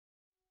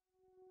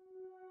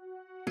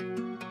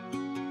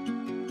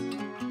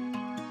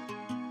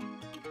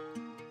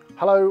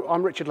Hello,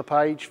 I'm Richard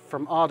Lapage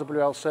from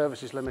RWL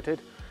Services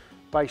Limited,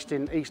 based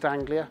in East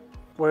Anglia.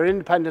 We're an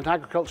independent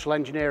agricultural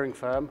engineering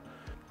firm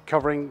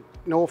covering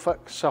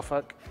Norfolk,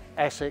 Suffolk,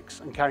 Essex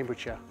and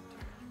Cambridgeshire,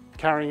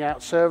 carrying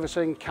out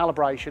servicing,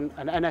 calibration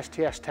and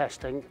NSTS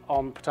testing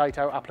on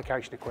potato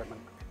application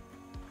equipment.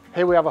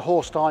 Here we have a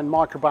Horstein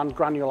microband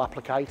granule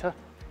applicator,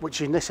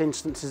 which in this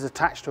instance is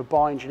attached to a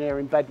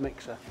bioengineering bed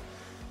mixer.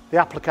 The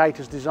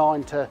applicator is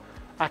designed to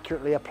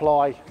accurately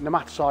apply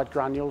nematicide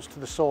granules to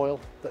the soil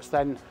that's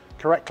then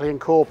correctly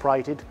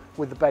incorporated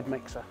with the bed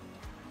mixer.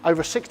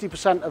 Over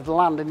 60% of the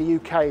land in the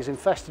UK is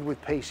infested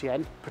with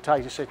PCN,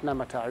 potato cyst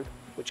nematode,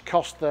 which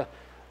costs the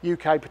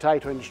UK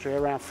potato industry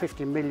around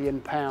 £50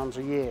 million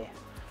a year.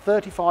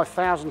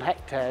 35,000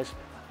 hectares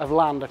of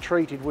land are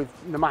treated with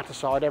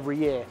nematicide every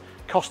year,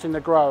 costing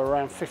the grower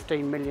around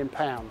 £15 million.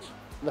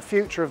 The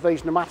future of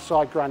these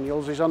nematicide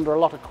granules is under a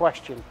lot of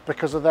question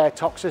because of their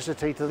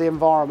toxicity to the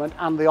environment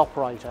and the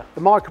operator.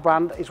 The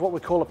microband is what we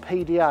call a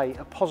PDA,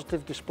 a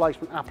positive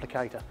displacement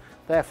applicator.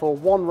 Therefore,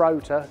 one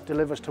rotor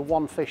delivers to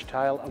one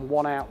fishtail and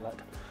one outlet,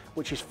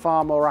 which is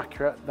far more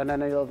accurate than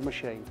any other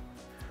machine.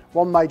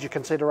 One major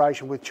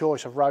consideration with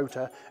choice of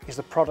rotor is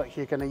the product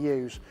you're going to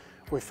use.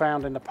 We've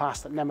found in the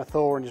past that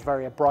nemathorin is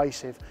very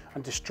abrasive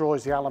and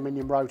destroys the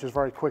aluminium rotors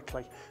very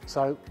quickly,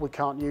 so we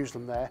can't use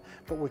them there,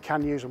 but we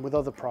can use them with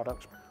other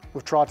products.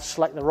 We've tried to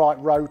select the right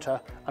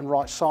rotor and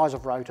right size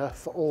of rotor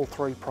for all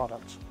three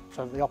products,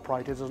 so that the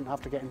operator doesn't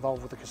have to get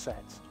involved with the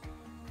cassettes.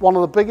 One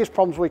of the biggest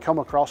problems we come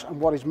across, and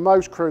what is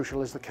most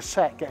crucial, is the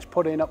cassette gets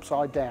put in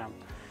upside down.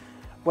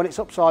 When it's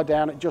upside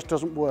down, it just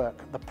doesn't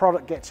work. The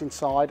product gets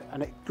inside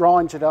and it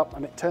grinds it up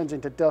and it turns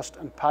into dust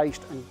and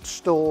paste and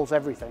stalls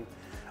everything,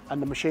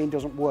 and the machine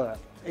doesn't work.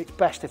 It's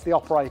best if the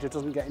operator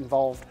doesn't get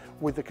involved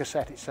with the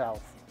cassette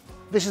itself.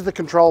 This is the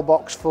control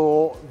box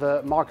for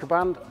the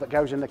microband that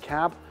goes in the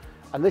cab,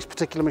 and this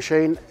particular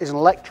machine is an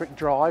electric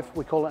drive.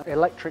 We call it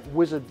electric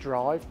wizard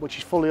drive, which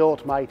is fully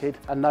automated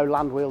and no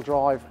land wheel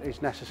drive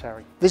is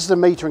necessary. This is a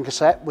metering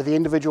cassette with the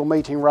individual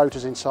metering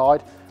rotors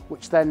inside,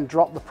 which then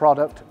drop the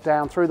product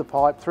down through the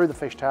pipe, through the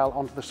fishtail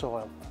onto the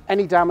soil.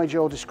 Any damage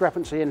or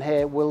discrepancy in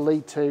here will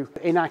lead to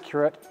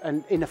inaccurate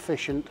and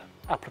inefficient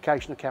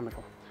application of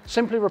chemical.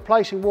 Simply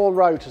replacing worn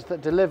rotors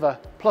that deliver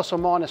plus or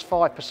minus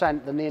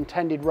 5% than the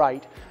intended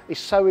rate is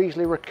so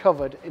easily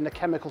recovered in the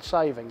chemical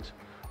savings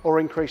or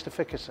increased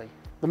efficacy.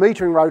 The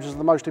metering rotors are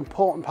the most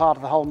important part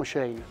of the whole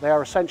machine. They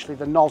are essentially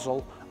the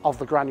nozzle of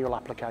the granule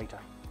applicator.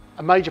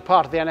 A major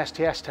part of the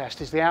NSTS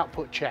test is the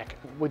output check.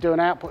 We do an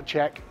output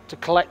check to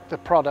collect the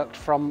product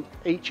from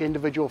each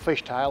individual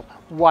fishtail,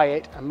 weigh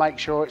it and make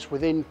sure it's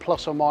within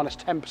plus or minus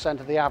 10%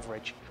 of the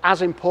average.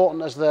 As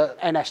important as the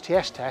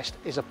NSTS test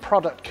is a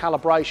product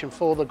calibration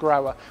for the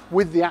grower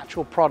with the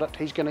actual product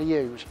he's going to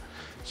use.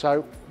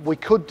 So we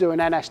could do an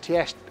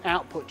NSTS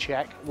output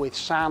check with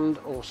sand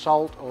or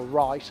salt or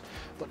rice,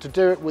 but to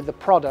do it with the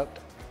product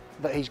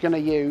that he's going to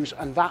use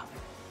and that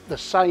the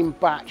same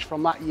batch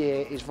from that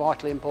year is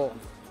vitally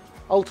important.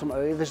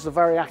 Ultimately, this is a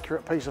very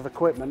accurate piece of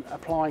equipment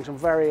applying some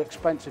very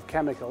expensive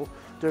chemical,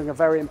 doing a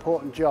very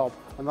important job,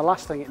 and the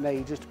last thing it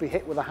needs is to be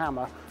hit with a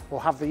hammer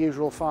or have the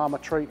usual farmer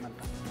treatment.